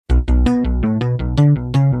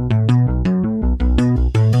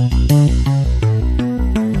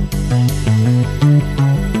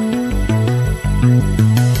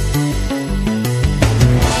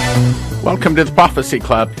to the Prophecy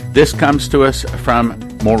Club. This comes to us from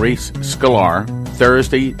Maurice Sklar,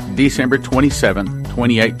 Thursday, December 27,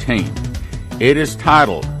 2018. It is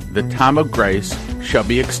titled, "The Time of Grace Shall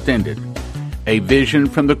Be Extended, a Vision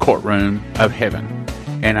from the Courtroom of Heaven."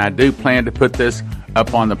 And I do plan to put this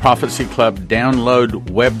up on the Prophecy Club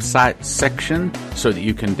download website section so that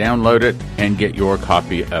you can download it and get your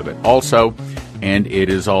copy of it also. And it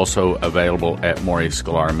is also available at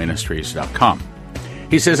mauricesklarministries.com.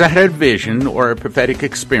 He says, "I had a vision or a prophetic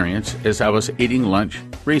experience as I was eating lunch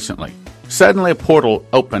recently. Suddenly a portal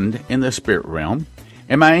opened in the spirit realm,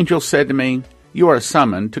 and my angel said to me, 'You are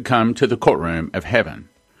summoned to come to the courtroom of heaven.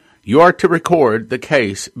 You are to record the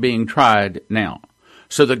case being tried now,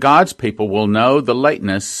 so that God's people will know the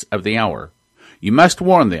lateness of the hour. You must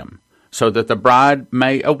warn them, so that the bride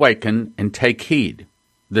may awaken and take heed.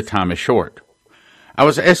 The time is short.' I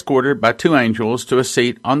was escorted by 2 angels to a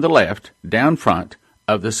seat on the left, down front,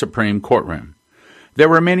 of the Supreme Courtroom. There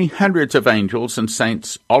were many hundreds of angels and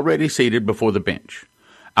saints already seated before the bench.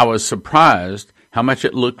 I was surprised how much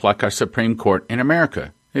it looked like our Supreme Court in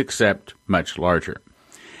America, except much larger.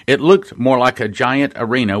 It looked more like a giant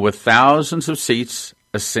arena with thousands of seats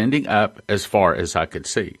ascending up as far as I could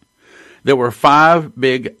see. There were 5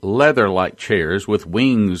 big leather-like chairs with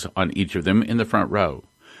wings on each of them in the front row.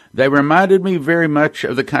 They reminded me very much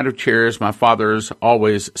of the kind of chairs my father's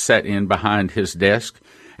always sat in behind his desk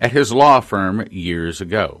at his law firm years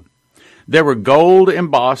ago. There were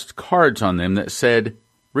gold-embossed cards on them that said,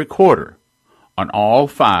 'Recorder,' on all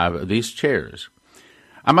 5 of these chairs.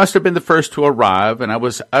 I must have been the first to arrive, and I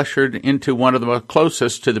was ushered into one of the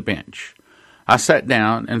closest to the bench. I sat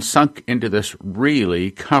down and sunk into this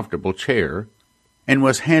really comfortable chair and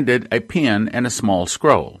was handed a pen and a small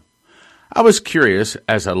scroll. I was curious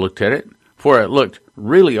as I looked at it, for it looked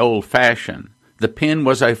really old-fashioned. The pen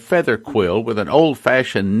was a feather quill with an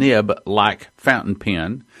old-fashioned nib like fountain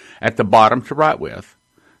pen at the bottom to write with.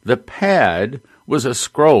 The pad was a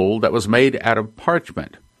scroll that was made out of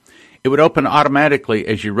parchment. It would open automatically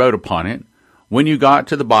as you wrote upon it. When you got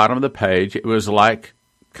to the bottom of the page, it was like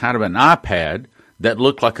kind of an iPad that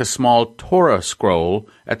looked like a small Torah scroll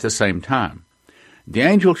at the same time. The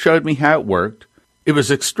angel showed me how it worked. It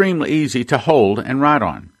was extremely easy to hold and write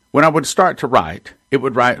on. When I would start to write, it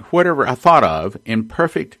would write whatever I thought of in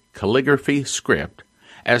perfect calligraphy script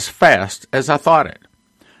as fast as I thought it.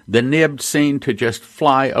 The nib seemed to just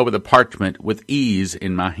fly over the parchment with ease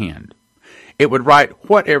in my hand. It would write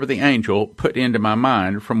whatever the angel put into my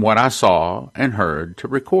mind from what I saw and heard to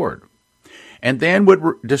record, and then would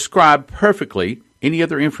describe perfectly any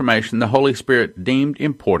other information the Holy Spirit deemed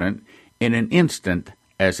important in an instant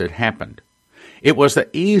as it happened. It was the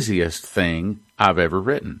easiest thing I've ever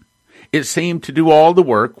written. It seemed to do all the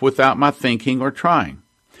work without my thinking or trying.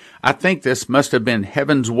 I think this must have been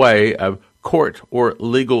heaven's way of court or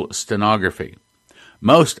legal stenography.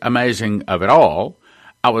 Most amazing of it all,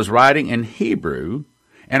 I was writing in Hebrew,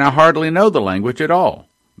 and I hardly know the language at all.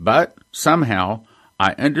 But somehow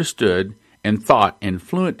I understood and thought in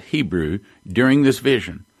fluent Hebrew during this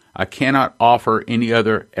vision. I cannot offer any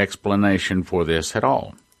other explanation for this at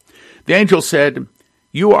all. The angel said,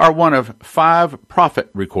 "You are one of 5 prophet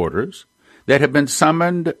recorders that have been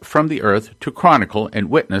summoned from the earth to chronicle and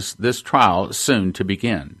witness this trial soon to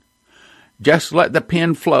begin. Just let the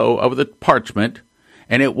pen flow over the parchment,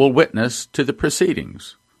 and it will witness to the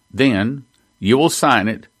proceedings. Then you will sign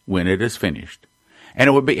it when it is finished, and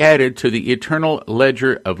it will be added to the eternal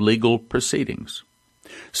ledger of legal proceedings."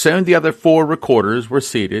 Soon the other 4 recorders were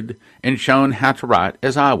seated and shown how to write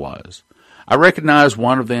as I was. I recognized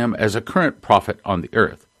one of them as a current prophet on the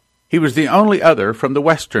earth. He was the only other from the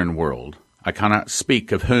Western world. I cannot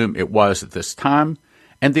speak of whom it was at this time,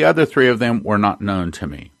 and the other 3 of them were not known to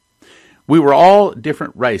me. We were all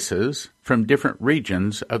different races from different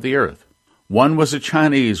regions of the earth. One was a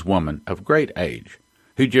Chinese woman of great age,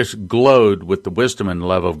 who just glowed with the wisdom and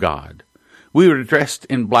love of God. We were dressed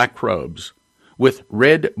in black robes, with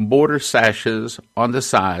red border sashes on the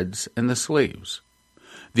sides and the sleeves.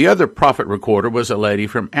 The other prophet recorder was a lady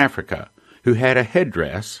from Africa, who had a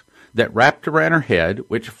headdress that wrapped around her head,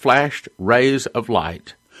 which flashed rays of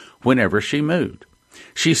light whenever she moved.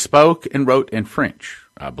 She spoke and wrote in French,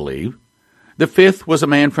 I believe. The 5th was a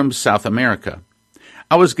man from South America.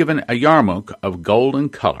 I was given a yarmulke of golden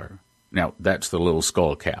color. Now, that's the little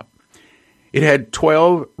skull cap. It had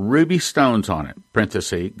 12 ruby stones on it.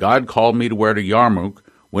 Parenthesis, God called me to wear the yarmulke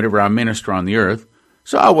whenever I minister on the earth,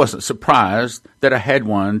 so I wasn't surprised that I had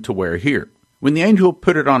one to wear here. When the angel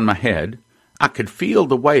put it on my head, I could feel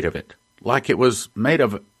the weight of it, like it was made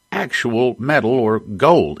of actual metal or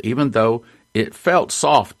gold, even though it felt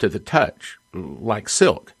soft to the touch, like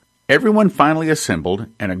silk. Everyone finally assembled,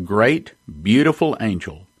 and a great, beautiful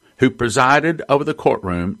angel who presided over the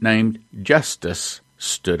courtroom named Justice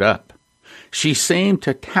stood up. She seemed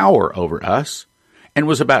to tower over us and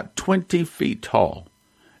was about 20 feet tall.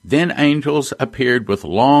 Then angels appeared with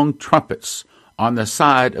long trumpets on the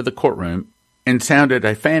side of the courtroom and sounded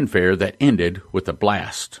a fanfare that ended with a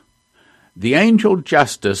blast. The angel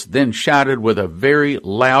Justice then shouted with a very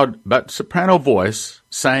loud but soprano voice,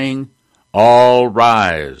 saying, "All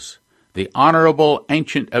rise! The honorable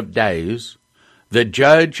Ancient of Days, the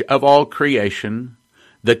Judge of all creation,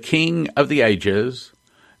 the King of the ages,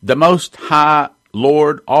 the Most High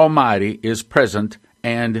Lord Almighty is present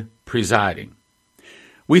and presiding."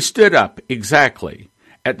 We stood up exactly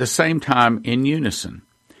at the same time in unison.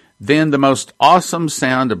 Then the most awesome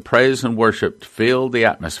sound of praise and worship filled the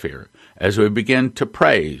atmosphere as we began to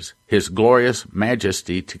praise His glorious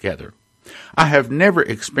majesty together. I have never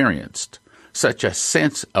experienced such a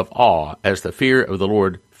sense of awe as the fear of the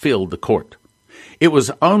Lord filled the court. It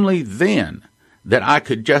was only then that I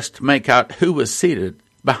could just make out who was seated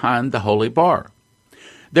behind the holy bar.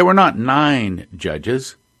 There were not 9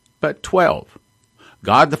 judges, but 12.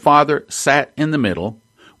 God the Father sat in the middle,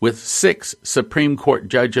 with 6 Supreme Court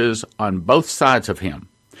judges on both sides of Him.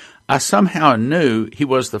 I somehow knew He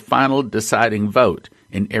was the final deciding vote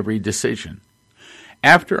in every decision.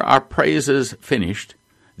 After our praises finished,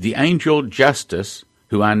 the angel Justice,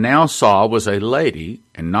 who I now saw was a lady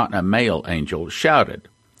and not a male angel, shouted,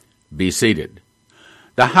 "Be seated."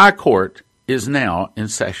 The High Court is now in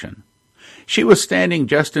session. She was standing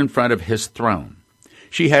just in front of His throne.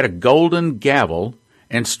 She had a golden gavel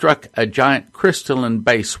and struck a giant crystalline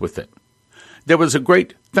base with it. There was a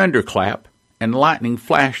great thunderclap, and lightning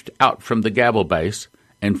flashed out from the gavel base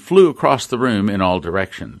and flew across the room in all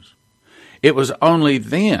directions. It was only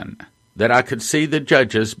then that I could see the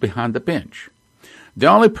judges behind the bench. The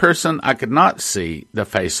only person I could not see the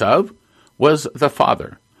face of was the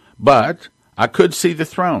Father, but I could see the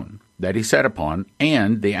throne that He sat upon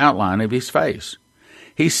and the outline of His face.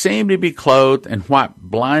 He seemed to be clothed in white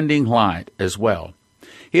blinding light as well.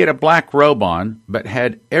 He had a black robe on, but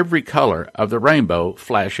had every color of the rainbow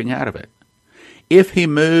flashing out of it. If He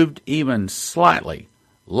moved even slightly,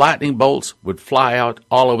 lightning bolts would fly out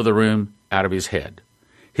all over the room out of His head,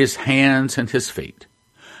 His hands, and His feet.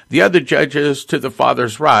 The other judges to the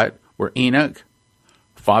Father's right were Enoch,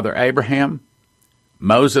 Father Abraham,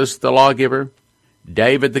 Moses the lawgiver,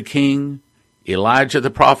 David the king, Elijah the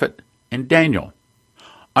prophet, and Daniel.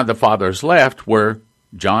 On the Father's left were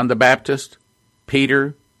John the Baptist,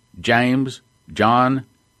 Peter, James, John,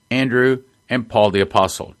 Andrew, and Paul the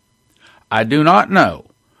Apostle. I do not know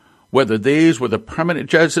whether these were the permanent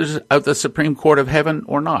judges of the Supreme Court of Heaven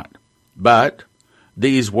or not, but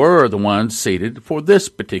these were the ones seated for this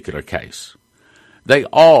particular case. They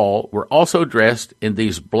all were also dressed in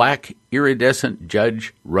these black iridescent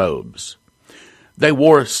judge robes. They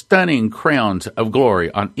wore stunning crowns of glory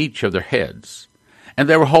on each of their heads, and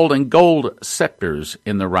they were holding gold scepters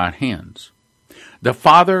in their right hands. The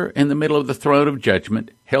Father in the middle of the throne of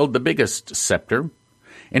judgment held the biggest scepter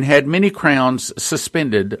and had many crowns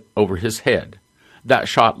suspended over His head that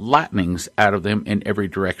shot lightnings out of them in every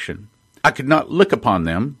direction. I could not look upon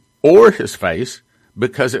them or His face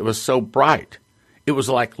because it was so bright. It was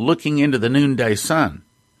like looking into the noonday sun.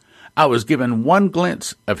 I was given one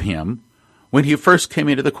glimpse of Him when He first came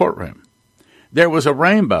into the courtroom. There was a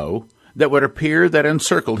rainbow that would appear that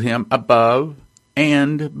encircled Him above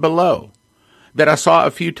and below, that I saw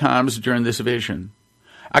a few times during this vision.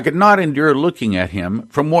 I could not endure looking at Him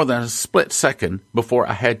for more than a split second before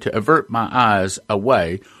I had to avert my eyes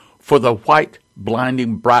away, for the white,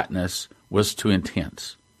 blinding brightness was too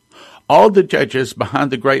intense. All the judges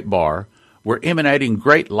behind the great bar were emanating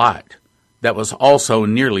great light that was also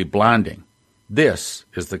nearly blinding. This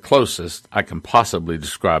is the closest I can possibly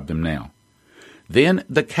describe them now. Then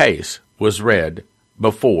the case was read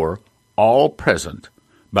before all present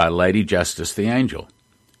by Lady Justice the angel.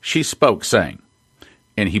 She spoke, saying,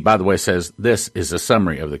 and he, by the way, says this is a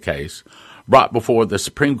summary of the case, brought before the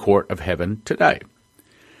Supreme Court of Heaven today.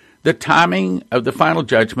 The timing of the final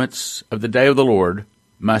judgments of the day of the Lord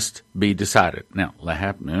must be decided. Now,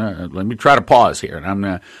 let me try to pause here, and I'm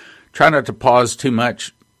going to try not to pause too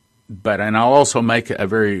much, and I'll also make a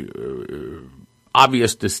very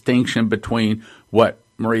obvious distinction between what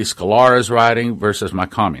Maurice Sklar is writing versus my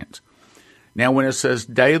comments. Now, when it says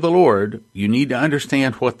day of the Lord, you need to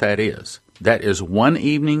understand what that is. That is one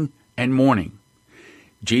evening and morning.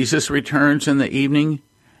 Jesus returns in the evening,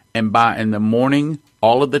 and in the morning,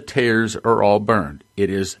 all of the tares are all burned. It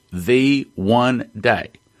is the one day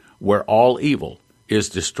where all evil is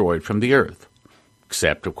destroyed from the earth.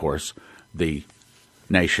 except, of course, the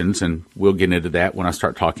nations, and we'll get into that when I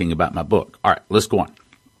start talking about my book. All right, let's go on.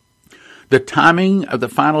 The timing of the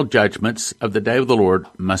final judgments of the day of the Lord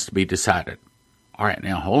must be decided. All right,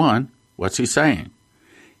 now hold on. What's he saying?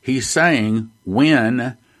 He's saying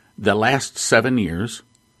when the last 7 years,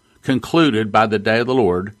 concluded by the day of the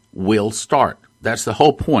Lord, will start. That's the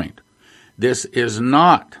whole point. This is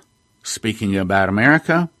not speaking about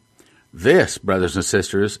America. This, brothers and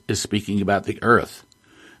sisters, is speaking about the earth.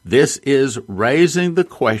 This is raising the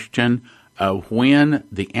question of when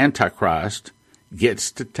the Antichrist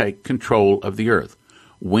gets to take control of the earth,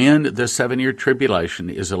 when the 7-year tribulation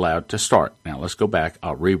is allowed to start. Now, let's go back.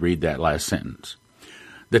 I'll reread that last sentence.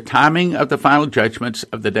 The timing of the final judgments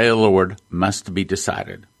of the day of the Lord must be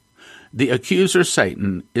decided. The accuser,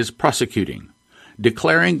 Satan, is prosecuting,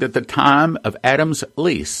 declaring that the time of Adam's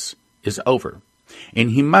lease is over,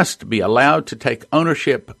 and he must be allowed to take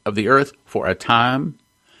ownership of the earth for a time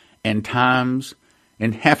and times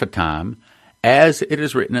and half a time, as it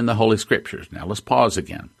is written in the Holy Scriptures. Now let's pause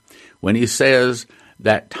again. When he says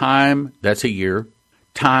that time, that's a year,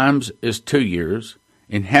 times is 2 years,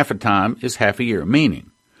 and half a time is half a year,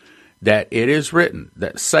 meaning that it is written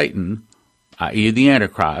that Satan, i.e. the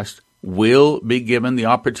Antichrist, will be given the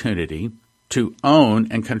opportunity to own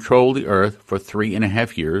and control the earth for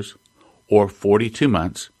 3.5 years, or 42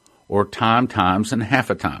 months, or times, and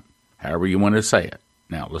half a time, however you want to say it.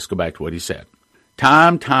 Now, let's go back to what he said.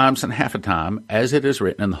 Time, times, and half a time, as it is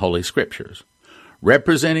written in the Holy Scriptures,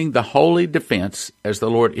 representing the holy defense as the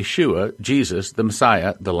Lord Yeshua, Jesus, the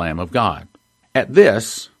Messiah, the Lamb of God. At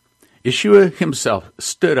this, Yeshua himself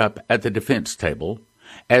stood up at the defense table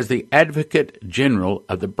as the advocate general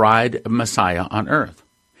of the bride of Messiah on earth.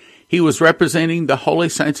 He was representing the holy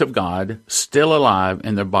saints of God still alive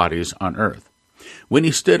in their bodies on earth. When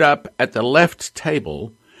he stood up at the left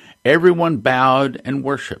table, everyone bowed and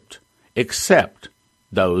worshipped, except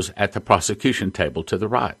those at the prosecution table to the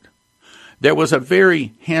right. There was a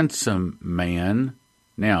very handsome man.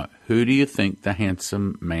 Now, who do you think the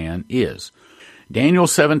handsome man is? Daniel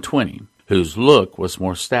 7:20, whose look was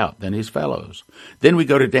more stout than his fellows. Then we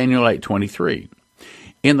go to Daniel 8:23.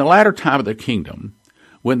 In the latter time of the kingdom,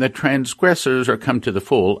 when the transgressors are come to the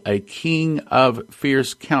full, a king of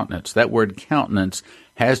fierce countenance. That word countenance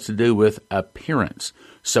has to do with appearance.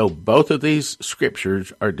 So both of these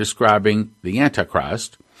scriptures are describing the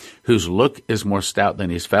Antichrist, whose look is more stout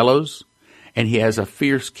than his fellows, and he has a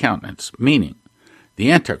fierce countenance, meaning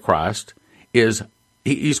the Antichrist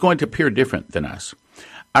he's going to appear different than us.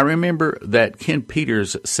 I remember that Ken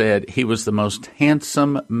Peters said he was the most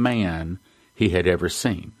handsome man he had ever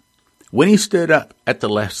seen. When he stood up at the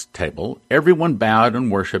left table, everyone bowed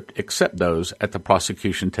and worshipped except those at the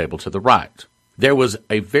prosecution table to the right. There was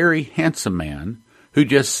a very handsome man who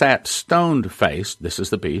just sat stone-faced, this is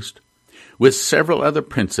the beast, with several other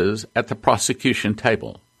princes at the prosecution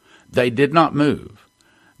table. They did not move.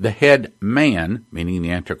 The head man, meaning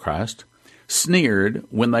the Antichrist, sneered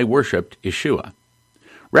when they worshipped Yeshua.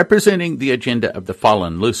 Representing the agenda of the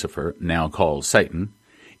fallen Lucifer, now called Satan,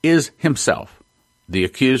 is himself, the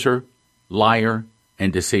accuser, liar,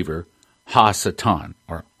 and deceiver, Ha-Satan,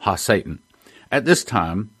 or Ha-Satan. At this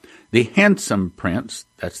time, the handsome prince,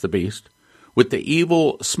 that's the beast, with the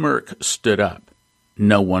evil smirk stood up.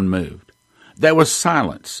 No one moved. There was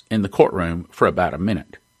silence in the courtroom for about a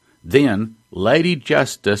minute. Then Lady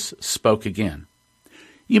Justice spoke again.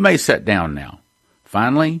 You may sit down now.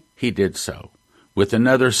 Finally, he did so. With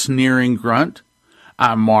another sneering grunt,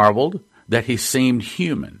 I marveled that he seemed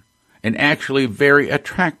human and actually very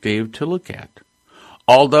attractive to look at,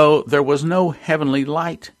 although there was no heavenly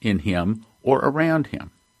light in him or around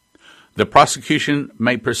him. The prosecution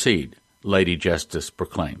may proceed, Lady Justice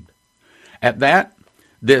proclaimed. At that,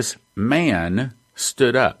 this man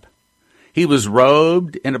stood up. He was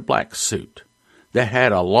robed in a black suit that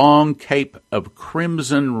had a long cape of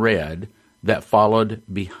crimson red that followed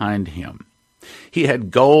behind him. He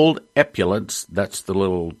had gold epaulets, that's the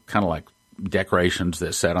little kind of like decorations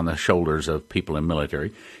that sat on the shoulders of people in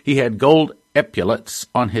military. He had gold epaulets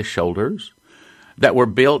on his shoulders that were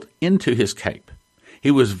built into his cape. He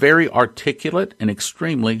was very articulate and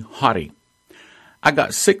extremely haughty. I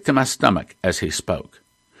got sick to my stomach as he spoke.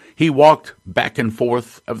 He walked back and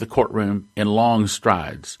forth of the courtroom in long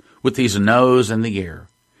strides, with his nose in the air.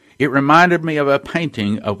 It reminded me of a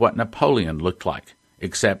painting of what Napoleon looked like,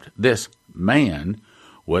 except this man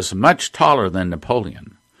was much taller than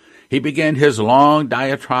Napoleon. He began his long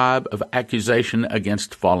diatribe of accusation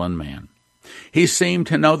against fallen man. He seemed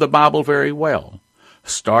to know the Bible very well.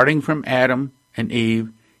 Starting from Adam and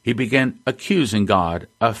Eve, he began accusing God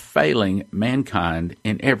of failing mankind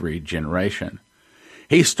in every generation.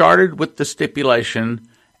 He started with the stipulation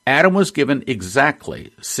Adam was given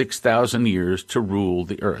exactly 6,000 years to rule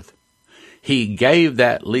the earth. He gave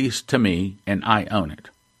that lease to me, and I own it.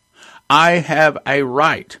 I have a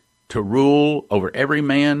right to rule over every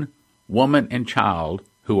man, woman, and child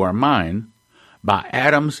who are mine by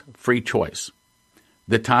Adam's free choice.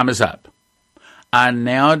 The time is up. I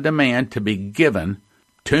now demand to be given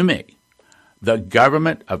to me the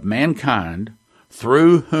government of mankind,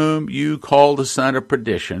 through whom you call the son of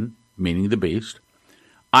perdition, meaning the beast.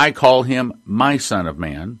 I call him my son of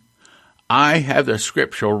man. I have the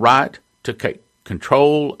scriptural right to take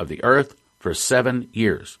control of the earth for 7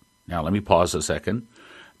 years. Now let me pause a second.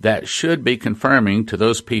 That should be confirming to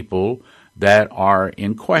those people that are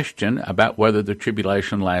in question about whether the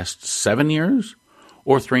tribulation lasts 7 years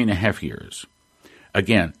or 3.5 years.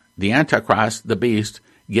 Again, the Antichrist, the beast,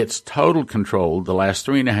 gets total control the last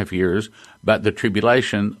 3.5 years, but the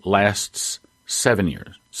tribulation lasts 7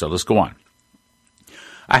 years. So let's go on.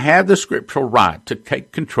 I have the scriptural right to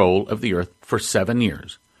take control of the earth for 7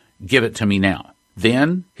 years. Give it to me now.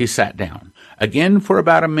 Then he sat down. Again, for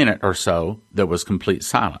about a minute or so, there was complete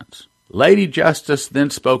silence. Lady Justice then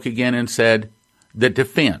spoke again and said, "The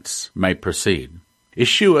defense may proceed."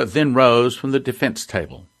 Yeshua then rose from the defense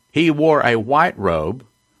table. He wore a white robe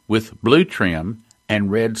with blue trim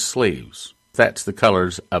and red sleeves. That's the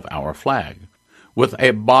colors of our flag. With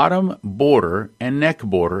a bottom border and neck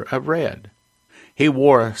border of red. He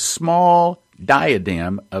wore a small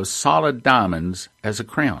diadem of solid diamonds as a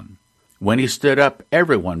crown. When he stood up,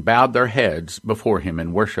 everyone bowed their heads before him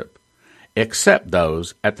in worship, except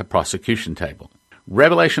those at the prosecution table.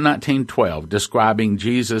 Revelation 19:12, describing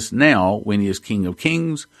Jesus now when he is King of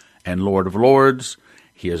Kings and Lord of Lords.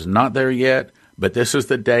 He is not there yet, but this is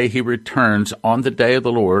the day he returns on the day of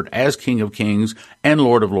the Lord as King of Kings and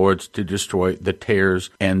Lord of Lords to destroy the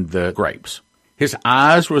tares and the grapes. His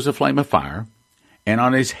eyes were as a flame of fire, and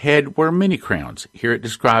on his head were many crowns. Here it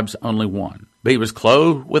describes only one. But he was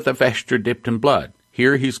clothed with a vesture dipped in blood.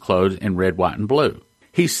 Here he's clothed in red, white, and blue.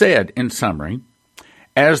 He said, in summary,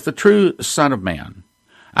 "As the true Son of Man,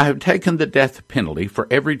 I have taken the death penalty for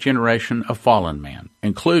every generation of fallen man,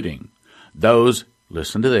 including those,"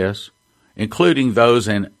 listen to this, "including those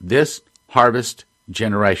in this harvest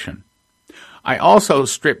generation. I also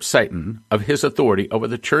stripped Satan of his authority over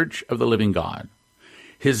the church of the living God.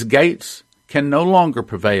 His gates can no longer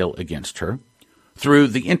prevail against her. Through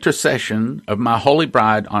the intercession of my holy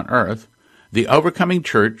bride on earth, the overcoming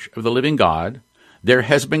church of the living God, there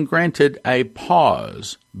has been granted a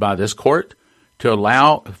pause by this court to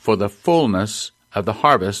allow for the fullness of the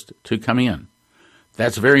harvest to come in."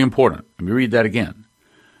 That's very important. Let me read that again.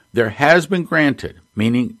 There has been granted,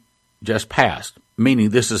 meaning just past, meaning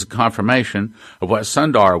this is a confirmation of what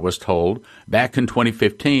Sundar was told back in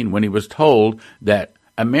 2015 when he was told that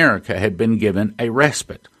America had been given a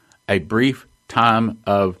respite, a brief time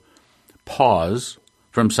of pause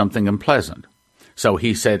from something unpleasant. So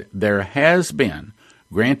he said, there has been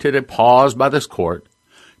granted a pause by this court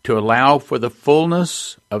to allow for the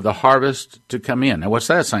fullness of the harvest to come in. Now, what's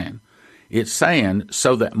that saying? It's saying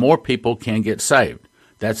so that more people can get saved.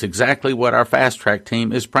 That's exactly what our fast track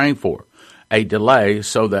team is praying for, a delay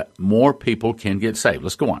so that more people can get saved.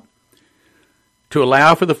 Let's go on. To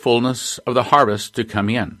allow for the fullness of the harvest to come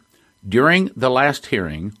in. During the last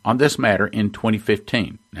hearing on this matter in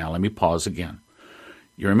 2015, now let me pause again.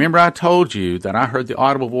 You remember I told you that I heard the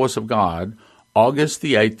audible voice of God August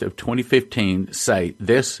the 8th of 2015 say,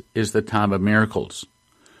 "This is the time of miracles."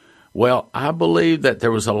 Well, I believe that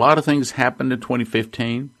there was a lot of things happened in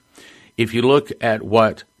 2015. If you look at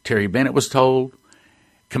what Terry Bennett was told,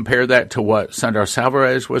 compare that to what Sundar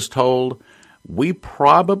Salvarez was told, we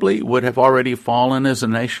probably would have already fallen as a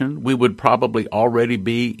nation. We would probably already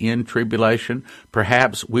be in tribulation.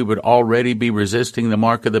 Perhaps we would already be resisting the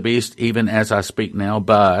mark of the beast even as I speak now,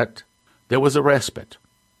 but there was a respite.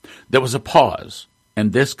 There was a pause,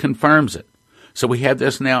 and this confirms it. So we have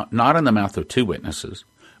this now not in the mouth of 2 witnesses,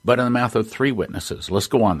 but in the mouth of 3 witnesses. Let's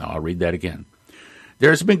go on, though. I'll read that again.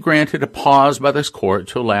 There has been granted a pause by this court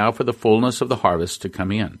to allow for the fullness of the harvest to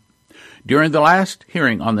come in. During the last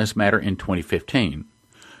hearing on this matter in 2015,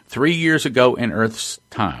 3 years ago in earth's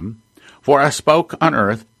time, for I spoke on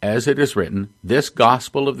earth, as it is written, this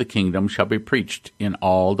gospel of the kingdom shall be preached in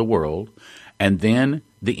all the world, and then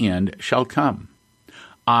the end shall come.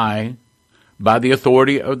 I, by the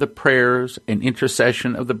authority of the prayers and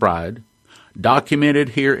intercession of the bride, documented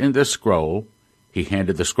here in this scroll, he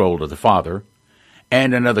handed the scroll to the Father,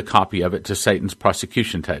 and another copy of it to Satan's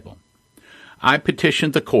prosecution table. I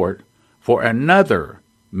petitioned the court for another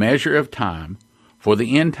measure of time for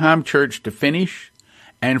the end-time church to finish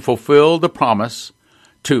and fulfill the promise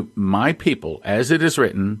to my people, as it is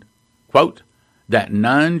written, quote, that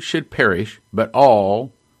none should perish, but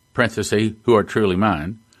all, parenthesis, who are truly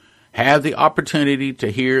mine, have the opportunity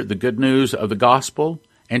to hear the good news of the gospel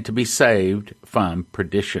and to be saved from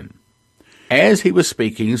perdition. As he was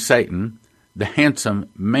speaking, Satan, the handsome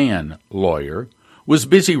man lawyer, was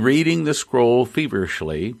busy reading the scroll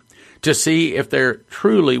feverishly to see if there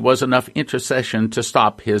truly was enough intercession to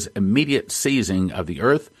stop his immediate seizing of the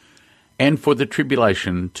earth and for the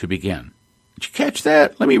tribulation to begin. Did you catch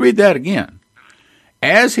that? Let me read that again.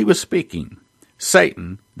 As he was speaking,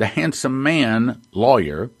 Satan, the handsome man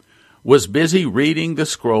lawyer, was busy reading the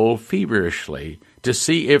scroll feverishly to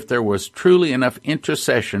see if there was truly enough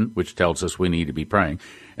intercession, which tells us we need to be praying,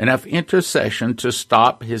 enough intercession to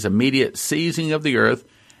stop his immediate seizing of the earth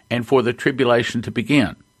and for the tribulation to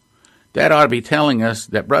begin. That ought to be telling us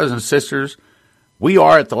that, brothers and sisters, we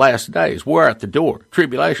are at the last days. We're at the door.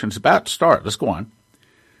 Tribulation's about to start. Let's go on.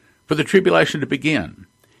 For the tribulation to begin,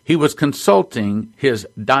 he was consulting his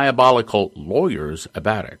diabolical lawyers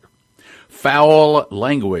about it. Foul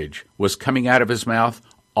language was coming out of his mouth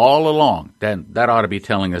all along. That ought to be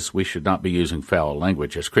telling us we should not be using foul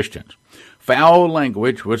language as Christians. Foul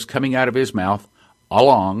language was coming out of his mouth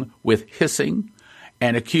along with hissing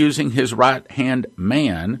and accusing his right-hand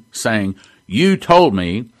man, saying, "You told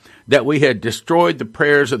me that we had destroyed the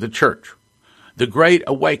prayers of the church. The great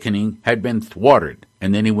awakening had been thwarted."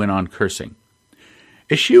 And then he went on cursing.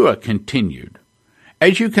 Yeshua continued,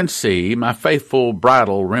 "As you can see, my faithful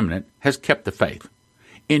bridal remnant has kept the faith,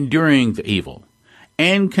 enduring the evil,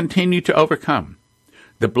 and continue to overcome.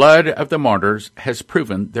 The blood of the martyrs has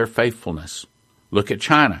proven their faithfulness. Look at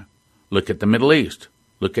China. Look at the Middle East.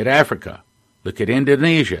 Look at Africa. Look at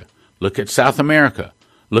Indonesia. Look at South America.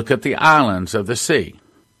 Look at the islands of the sea.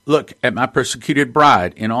 Look at my persecuted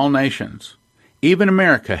bride in all nations. Even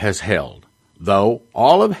America has held, though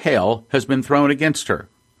all of hell has been thrown against her.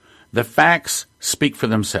 The facts speak for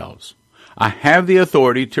themselves. I have the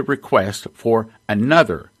authority to request for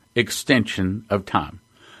another extension of time.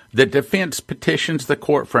 The defense petitions the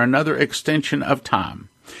court for another extension of time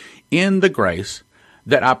in the grace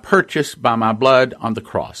that I purchased by my blood on the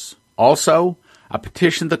cross. Also, I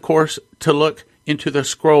petition the court to look into the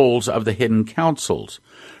scrolls of the hidden counsels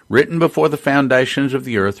written before the foundations of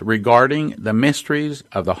the earth regarding the mysteries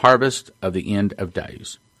of the harvest of the end of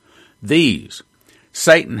days. These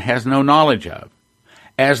Satan has no knowledge of,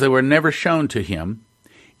 as they were never shown to him.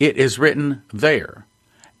 It is written there,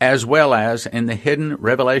 as well as in the hidden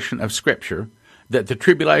revelation of Scripture, that the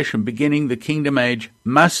tribulation beginning the kingdom age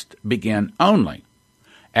must begin only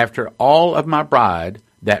after all of my bride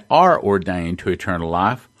that are ordained to eternal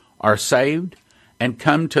life are saved and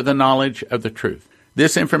come to the knowledge of the truth.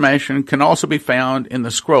 This information can also be found in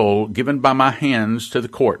the scroll given by my hands to the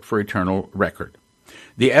court for eternal record.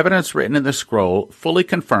 The evidence written in the scroll fully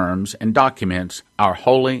confirms and documents our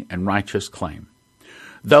holy and righteous claim.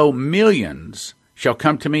 Though millions shall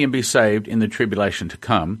come to me and be saved in the tribulation to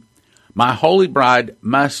come, my holy bride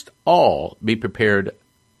must all be prepared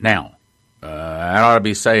now. I ought to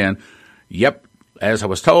be saying, yep, as I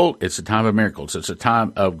was told, it's a time of miracles. It's a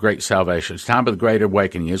time of great salvation. It's time of the great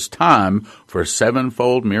awakening. It's time for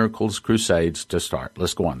sevenfold miracles crusades to start.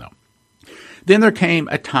 Let's go on, though. Then there came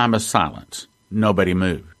a time of silence. Nobody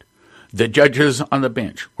moved. The judges on the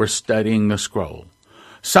bench were studying the scroll.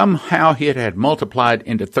 Somehow it had multiplied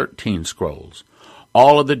into 13 scrolls.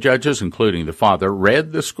 All of the judges, including the Father,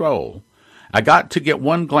 read the scroll. I got to get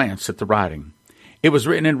one glance at the writing. It was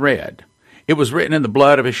written in red. It was written in the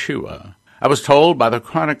blood of Yeshua. I was told by the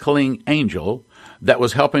chronicling angel that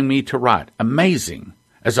was helping me to write. Amazing.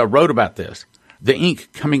 As I wrote about this, the ink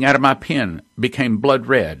coming out of my pen became blood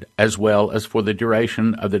red, as well as for the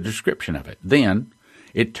duration of the description of it. Then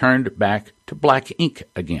it turned back to black ink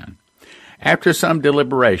again. After some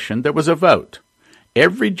deliberation, there was a vote.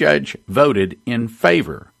 Every judge voted in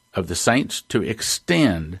favor of the saints to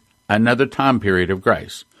extend another time period of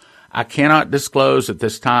grace. I cannot disclose at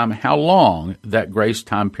this time how long that grace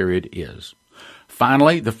time period is.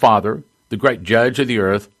 Finally, the Father, the great judge of the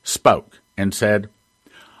earth, spoke and said,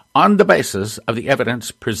 "On the basis of the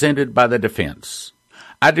evidence presented by the defense,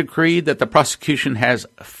 I decree that the prosecution has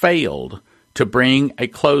failed to bring a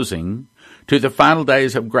closing to the final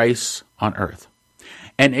days of grace on earth.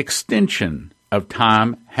 An extension of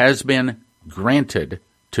time has been granted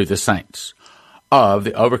to the saints of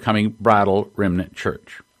the overcoming bridal remnant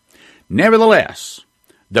church. Nevertheless,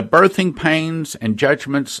 the birthing pains and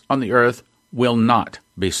judgments on the earth will not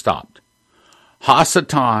be stopped.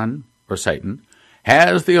 Ha-Satan, or Satan,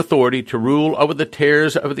 has the authority to rule over the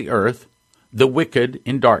tares of the earth, the wicked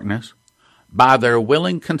in darkness, by their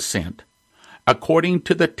willing consent, according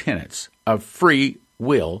to the tenets of free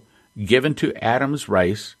will given to Adam's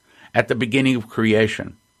race at the beginning of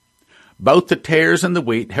creation. Both the tares and the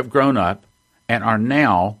wheat have grown up and are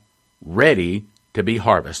now ready to be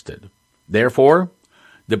harvested. Therefore,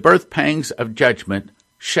 the birth pangs of judgment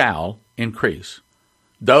shall increase.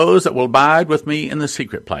 Those that will abide with me in the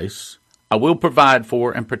secret place, I will provide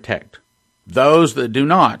for and protect. Those that do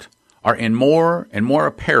not are in more and more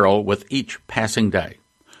peril with each passing day.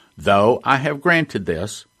 Though I have granted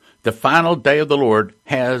this, the final day of the Lord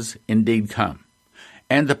has indeed come,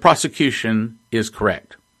 and the prosecution is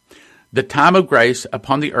correct. The time of grace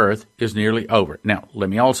upon the earth is nearly over. Now, let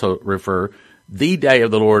me also refer, the day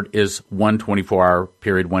of the Lord is one 24-hour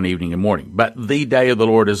period, one evening and morning. But the day of the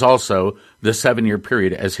Lord is also the 7-year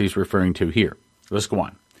period as he's referring to here. Let's go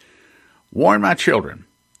on. Warn my children,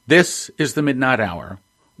 this is the midnight hour.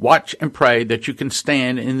 Watch and pray that you can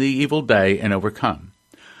stand in the evil day and overcome.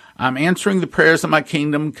 I'm answering the prayers of my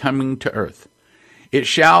kingdom coming to earth. It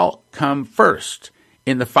shall come first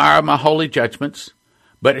in the fire of my holy judgments,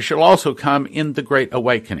 but it shall also come in the great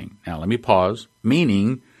awakening. Now let me pause,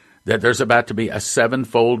 meaning that there's about to be a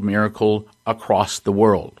 7-fold miracle across the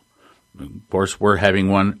world. Of course, we're having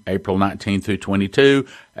one April 19 through 22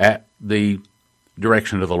 at the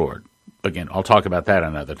direction of the Lord. Again, I'll talk about that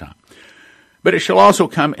another time. But it shall also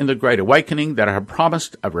come in the great awakening that I have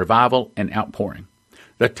promised of revival and outpouring.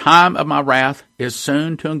 The time of my wrath is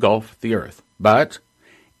soon to engulf the earth, but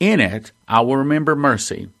in it I will remember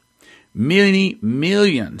mercy. Many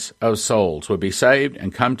millions of souls will be saved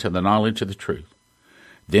and come to the knowledge of the truth.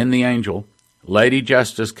 Then the angel, Lady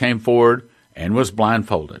Justice, came forward and was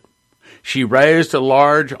blindfolded. She raised a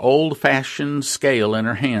large old-fashioned scale in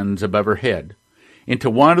her hands above her head.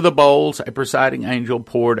 Into one of the bowls a presiding angel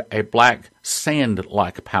poured a black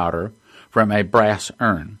sand-like powder from a brass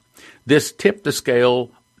urn. This tipped the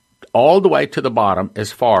scale all the way to the bottom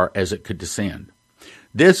as far as it could descend.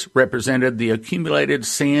 This represented the accumulated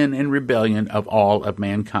sin and rebellion of all of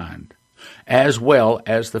mankind, as well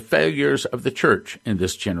as the failures of the church in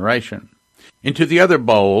this generation. Into the other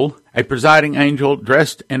bowl, a presiding angel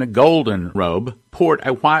dressed in a golden robe poured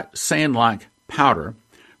a white sand-like powder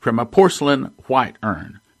from a porcelain white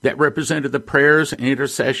urn that represented the prayers and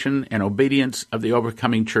intercession and obedience of the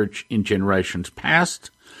overcoming church in generations past,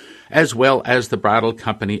 as well as the bridal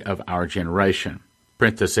company of our generation.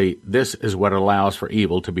 Parenthesis, this is what allows for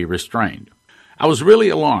evil to be restrained. I was really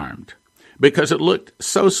alarmed because it looked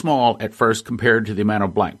so small at first compared to the amount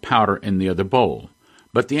of black powder in the other bowl.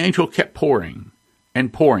 But the angel kept pouring,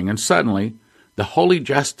 and suddenly the holy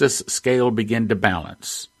justice scale began to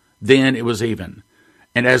balance. Then it was even.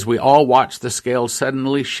 And as we all watched, the scale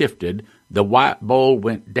suddenly shifted. The white bowl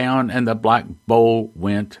went down and the black bowl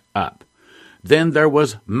went up. Then there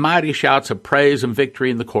was mighty shouts of praise and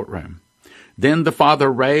victory in the courtroom. Then the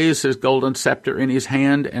Father raised his golden scepter in his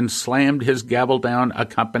hand and slammed his gavel down,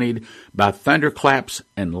 accompanied by thunderclaps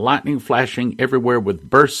and lightning flashing everywhere with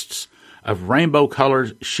bursts of rainbow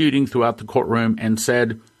colors shooting throughout the courtroom, and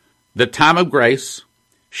said, "The time of grace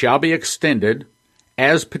shall be extended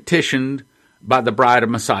as petitioned by the bride of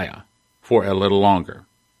Messiah for a little longer.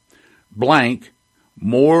 Blank,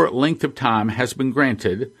 more length of time has been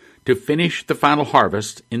granted to finish the final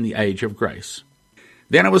harvest in the age of grace."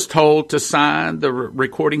 Then I was told to sign the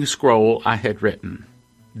recording scroll I had written.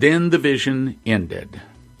 Then the vision ended.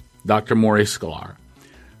 Dr. Maurice Sklar.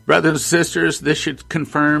 Brothers and sisters, this should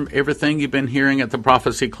confirm everything you've been hearing at the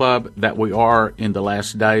Prophecy Club, that we are in the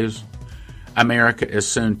last days. America is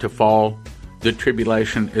soon to fall. The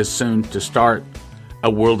tribulation is soon to start.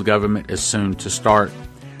 A world government is soon to start.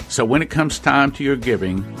 So when it comes time to your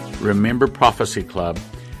giving, remember Prophecy Club.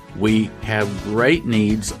 We have great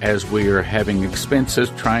needs as we are having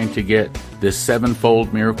expenses trying to get this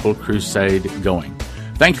 7-fold miracle crusade going.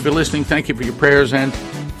 Thank you for listening. Thank you for your prayers, and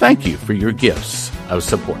thank you for your gifts of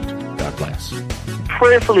support. God bless.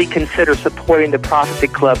 Prayerfully consider supporting the Prophecy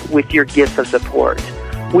Club with your gifts of support.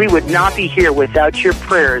 We would not be here without your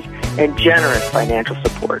prayers and generous financial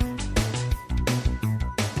support.